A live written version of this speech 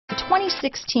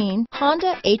2016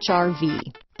 Honda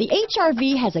HR-V. The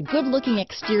HR-V has a good-looking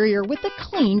exterior with a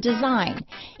clean design.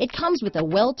 It comes with a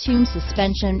well-tuned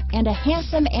suspension and a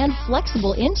handsome and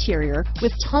flexible interior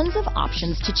with tons of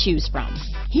options to choose from.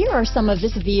 Here are some of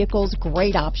this vehicle's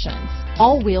great options: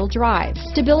 all-wheel drive,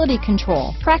 stability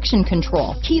control, traction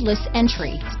control, keyless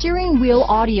entry, steering wheel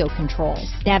audio controls,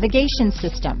 navigation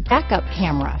system, backup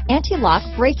camera, anti-lock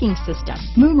braking system,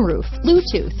 moonroof,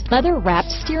 Bluetooth, leather-wrapped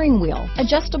steering wheel,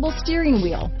 adjustable steering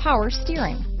wheel, power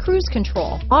steering, cruise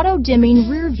control, auto-dimming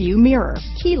rear view mirror,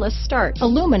 keyless start,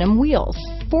 aluminum wheels,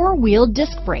 four-wheel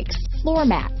disc brakes, floor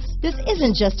mats. This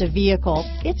isn't just a vehicle,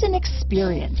 it's an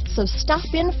experience. So stop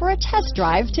in for a test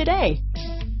drive today.